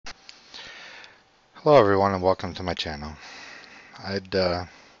Hello everyone and welcome to my channel. I'd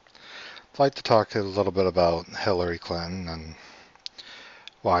like to talk a little bit about Hillary Clinton and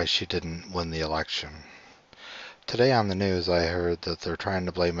why she didn't win the election. Today on the news I heard that they're trying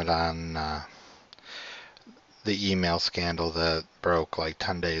to blame it on the email scandal that broke like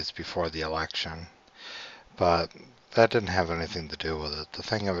 10 days before the election, but that didn't have anything to do with it. The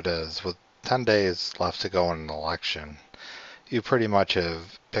thing of it is, with 10 days left to go in an election, you pretty much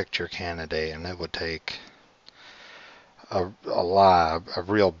have picked your candidate, and it would take a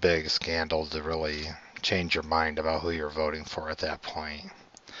real big scandal to really change your mind about who you're voting for at that point.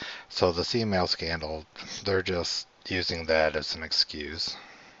 So this email scandal, they're just using that as an excuse.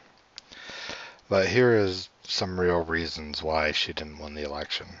 But here is some real reasons why she didn't win the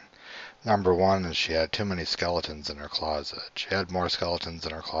election. Number one is she had too many skeletons in her closet. She had more skeletons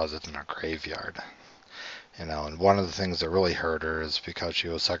in her closet than her graveyard. And one of the things that really hurt her is because she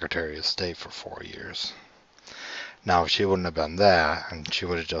was Secretary of State for 4 years. Now, if she wouldn't have been that, and she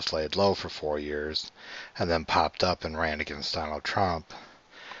would have just laid low for 4 years, and then popped up and ran against Donald Trump,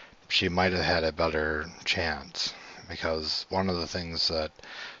 she might have had a better chance. Because one of the things that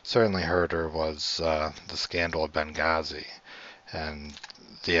certainly hurt her was the scandal of Benghazi, and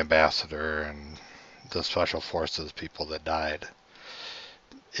the ambassador and the special forces people that died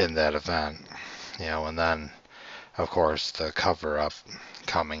in that event. And then, of course, the cover-up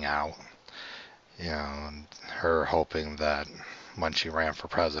coming out. And her hoping that when she ran for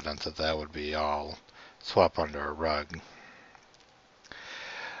president that would be all swept under a rug.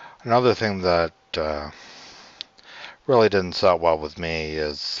 Another thing that really didn't sit well with me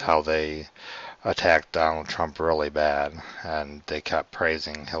is how they attacked Donald Trump really bad, and they kept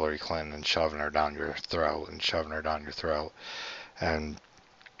praising Hillary Clinton and shoving her down your throat and shoving her down your throat. And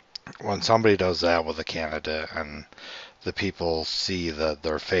when somebody does that with a candidate and the people see that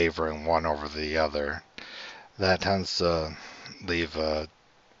they're favoring one over the other, that tends to leave a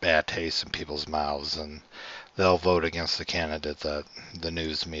bad taste in people's mouths, and they'll vote against the candidate that the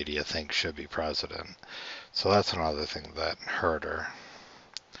news media thinks should be president. So that's another thing that hurt her.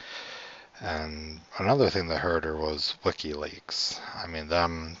 And another thing that hurt her was WikiLeaks. I mean,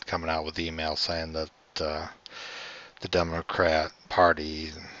 them coming out with emails saying that the Democrat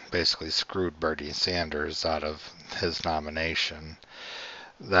Party basically screwed Bernie Sanders out of his nomination.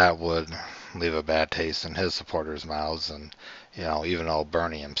 That would leave a bad taste in his supporters' mouths. And, even though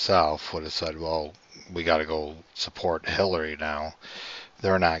Bernie himself would have said, well, we got to go support Hillary now,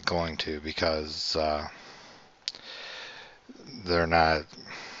 they're not going to, because they're not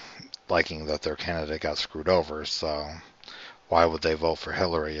liking that their candidate got screwed over. So why would they vote for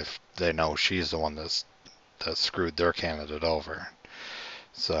Hillary if they know she's the one that screwed their candidate over?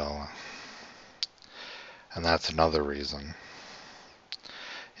 So, and that's another reason.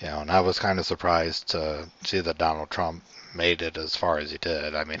 And I was kind of surprised to see that Donald Trump made it as far as he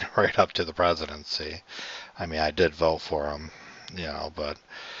did. I mean, right up to the presidency. I mean, I did vote for him, but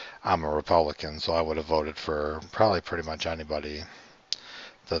I'm a Republican, so I would have voted for probably pretty much anybody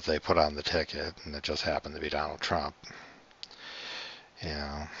that they put on the ticket, and it just happened to be Donald Trump.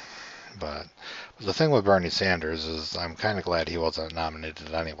 But the thing with Bernie Sanders is I'm kind of glad he wasn't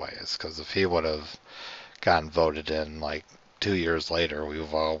nominated anyways, because if he would have gotten voted in like 2 years later, we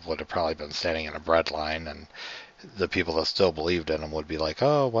all would have probably been standing in a bread line, and the people that still believed in him would be like,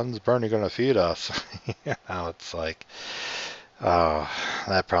 oh, when's Bernie going to feed us? It's like,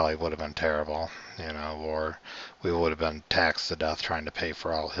 that probably would have been terrible, or we would have been taxed to death trying to pay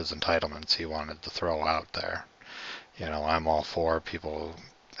for all his entitlements he wanted to throw out there. I'm all for people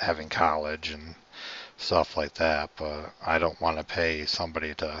having college and stuff like that, but I don't want to pay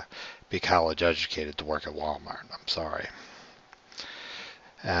somebody to be college educated to work at Walmart. I'm sorry.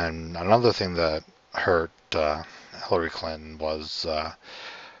 And another thing that hurt Hillary Clinton was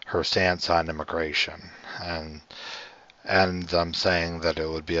her stance on immigration, and them saying that it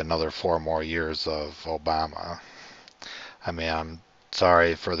would be another 4 more years of Obama. I mean, I'm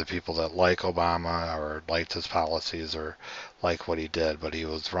sorry for the people that like Obama or liked his policies or like what he did, but he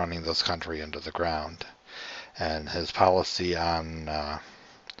was running this country into the ground. And his policy on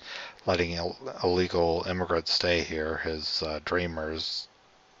letting illegal immigrants stay here, his Dreamers,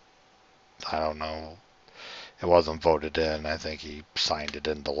 I don't know, it wasn't voted in. I think he signed it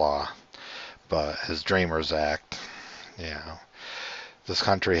into law. But his Dreamers Act, this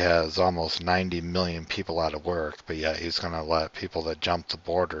country has almost 90 million people out of work, but yet he's going to let people that jump the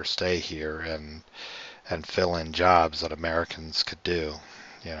border stay here and fill in jobs that Americans could do.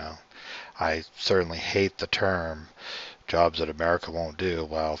 I certainly hate the term jobs that America won't do.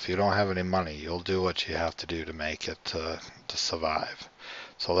 Well, if you don't have any money, you'll do what you have to do to make it to survive.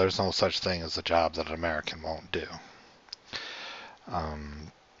 So there's no such thing as a job that an American won't do.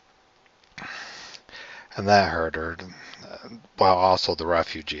 Um, and that hurt her. Well, also the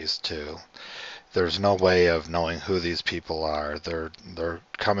refugees too. There's no way of knowing who these people are. They're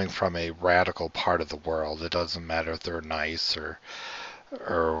coming from a radical part of the world. It doesn't matter if they're nice or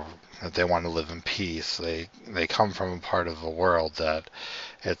if they want to live in peace. They come from a part of the world that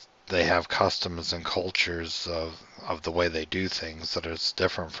they have customs and cultures of the way they do things that is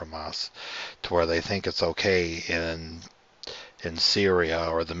different from us, to where they think it's okay in Syria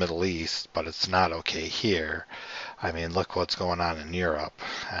or the Middle East, but it's not okay here. I mean, look what's going on in Europe.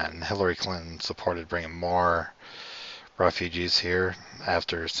 And Hillary Clinton supported bringing more refugees here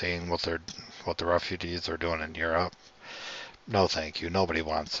after seeing what the refugees are doing in Europe. No, thank you. Nobody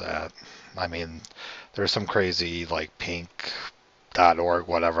wants that. I mean, there's some crazy like pink.org,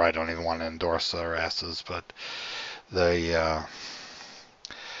 whatever. I don't even want to endorse their asses, but they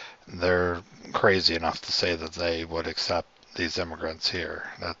they're crazy enough to say that they would accept these immigrants here.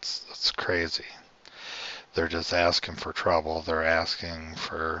 That's crazy. They're just asking for trouble. They're asking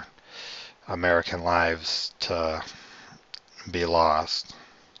for American lives to be lost,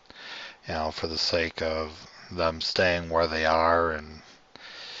 for the sake of them staying where they are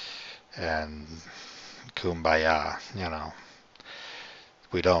and kumbaya.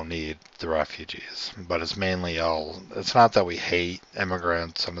 We don't need the refugees, but it's not that we hate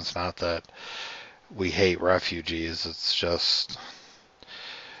immigrants, and it's not that we hate refugees. It's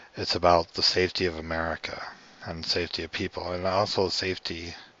about the safety of America and safety of people, and also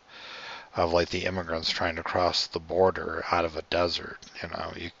safety of like the immigrants trying to cross the border out of a desert.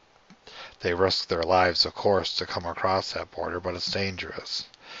 They risk their lives, of course, to come across that border, but it's dangerous.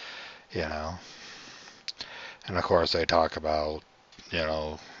 you know. And of course they talk about,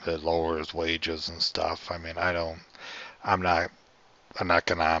 it lowers wages and stuff. I mean, I'm not an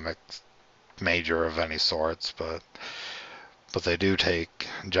economics major of any sorts, but they do take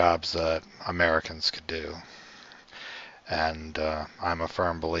jobs that Americans could do. And I'm a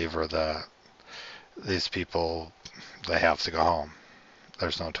firm believer that these people, they have to go home.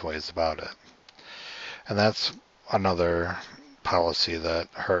 There's no two ways about it. And that's another policy that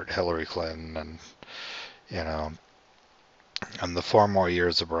hurt Hillary Clinton you know, and the 4 more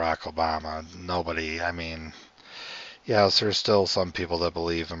years of Barack Obama, I mean, yes, there's still some people that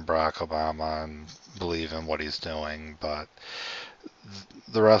believe in Barack Obama and believe in what he's doing, but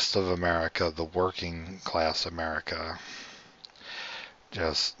the rest of America, the working class America,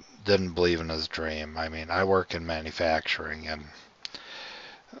 just didn't believe in his dream. I mean, I work in manufacturing, and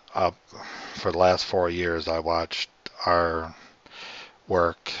up for the last 4 years, I watched our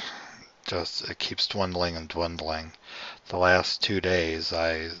work it keeps dwindling and dwindling. The last 2 days,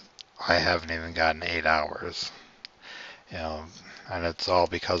 I haven't even gotten 8 hours, and it's all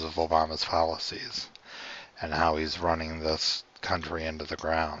because of Obama's policies and how he's running this country into the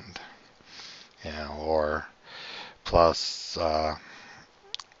ground, or plus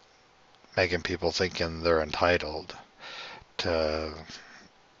making people thinking they're entitled to,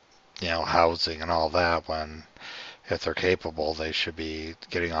 housing and all that, when if they're capable, they should be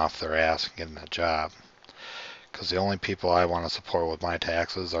getting off their ass and getting a job. Because the only people I want to support with my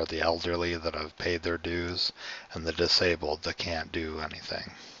taxes are the elderly that have paid their dues and the disabled that can't do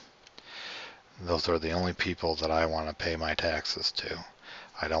anything. Those are the only people that I want to pay my taxes to.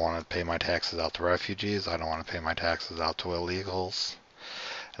 I don't want to pay my taxes out to refugees. I don't want to pay my taxes out to illegals.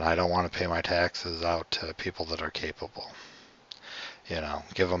 And I don't want to pay my taxes out to people that are capable.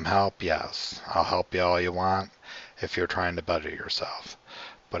 Give them help, yes. I'll help you all you want if you're trying to better yourself.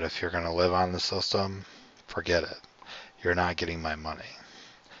 But if you're going to live on the system, forget it. You're not getting my money,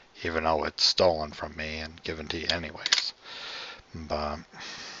 even though it's stolen from me and given to you anyways. And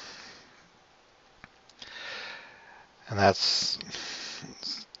that's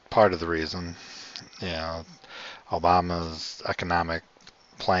part of the reason, Obama's economic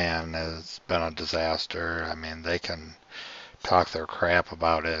plan has been a disaster. I mean, they can talk their crap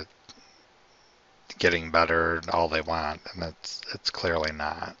about it getting better all they want, and it's clearly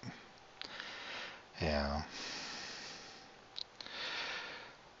not.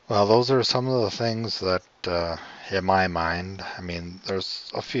 Well, those are some of the things that, in my mind, I mean,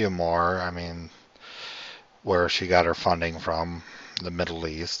 there's a few more. I mean, where she got her funding from, the Middle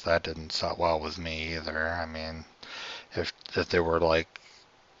East, that didn't sit well with me either. I mean, if they were like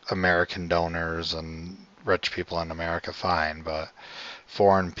American donors and rich people in America, fine, but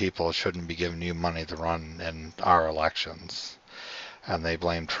foreign people shouldn't be giving you money to run in our elections. And they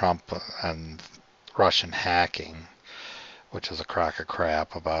blame Trump and Russian hacking, which is a crock of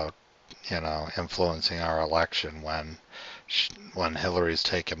crap, about, influencing our election, when when Hillary's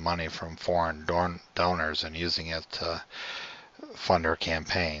taking money from foreign donors and using it to fund her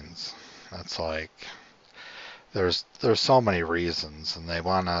campaigns. That's like there's so many reasons, and they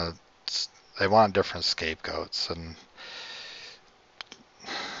want different scapegoats, and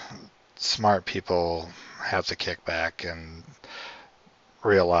smart people have to kick back and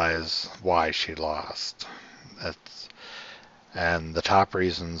realize why she lost. And the top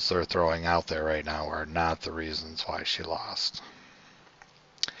reasons they're throwing out there right now are not the reasons why she lost.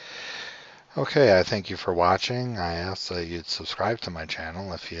 Okay, I thank you for watching. I ask that you'd subscribe to my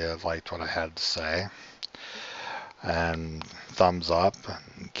channel if you liked what I had to say. And thumbs up,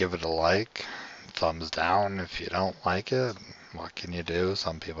 give it a like. Thumbs down if you don't like it. What can you do?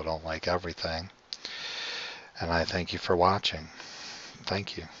 Some people don't like everything. And I thank you for watching.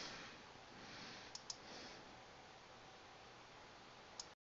 Thank you.